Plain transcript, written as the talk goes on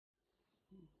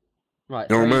Right.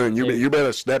 Yo, three, man, two. you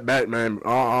better step back, man.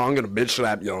 I'm gonna bitch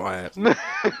slap your ass.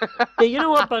 Hey, you know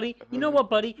what, buddy? You know what,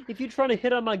 buddy? If you're trying to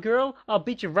hit on my girl, I'll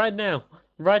beat you right now.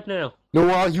 Right now. No,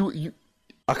 I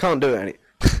can't do it.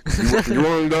 You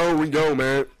wanna go? We go,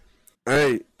 man.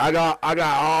 Hey, I got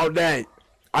all day.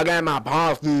 I got my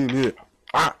parsley in here.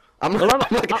 I'm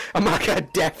like a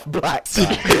deaf black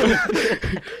guy.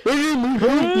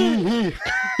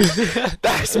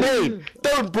 That's me.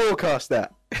 Don't broadcast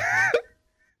that.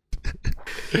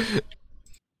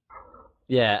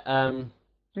 Yeah.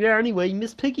 Yeah. Anyway,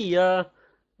 Miss Piggy. Yeah.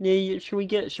 Should we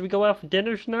go out for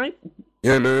dinner tonight?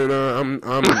 Yeah, man. I'm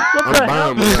the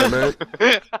bound with that, man.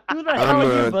 Who the hell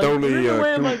are you, buddy? totally, You're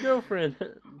away my girlfriend.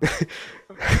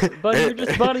 Buddy, you're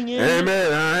just butting in. Hey,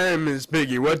 man, I am Miss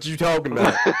Piggy. What you talking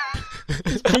about?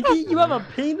 Miss Piggy, you have a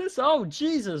penis? Oh,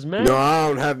 Jesus, man. No, I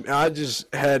don't have. I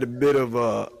just had a bit of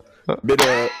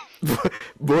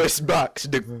voice box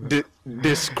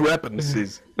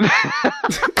discrepancies.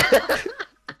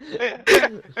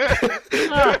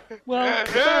 Well,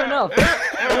 fair enough.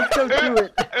 Let's go do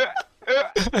it.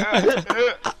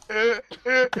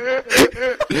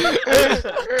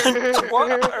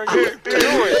 What are you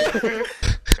doing?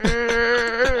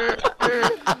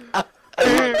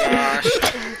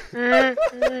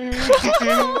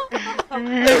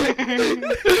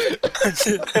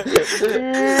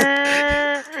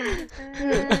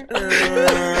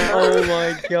 Oh my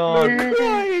gosh. Oh my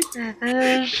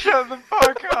god. Shut the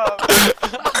fuck up.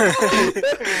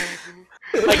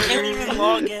 I can't even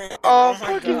log in. Oh, my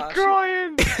fucking gosh.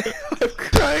 crying! I'm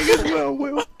crying as well,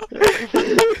 Will.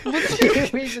 What's the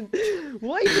reason?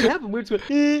 Why even happen? We're just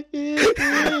going.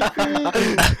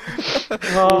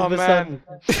 Oh man.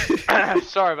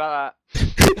 Sorry about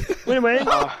that. Anyway,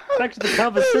 back to the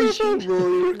conversation.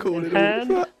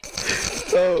 And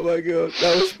Oh my god,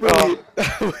 that was brilliant.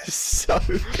 That was so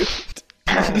good.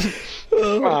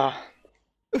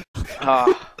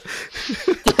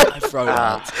 I throw it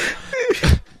out.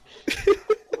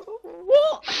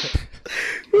 what?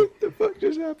 What the fuck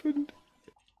just happened?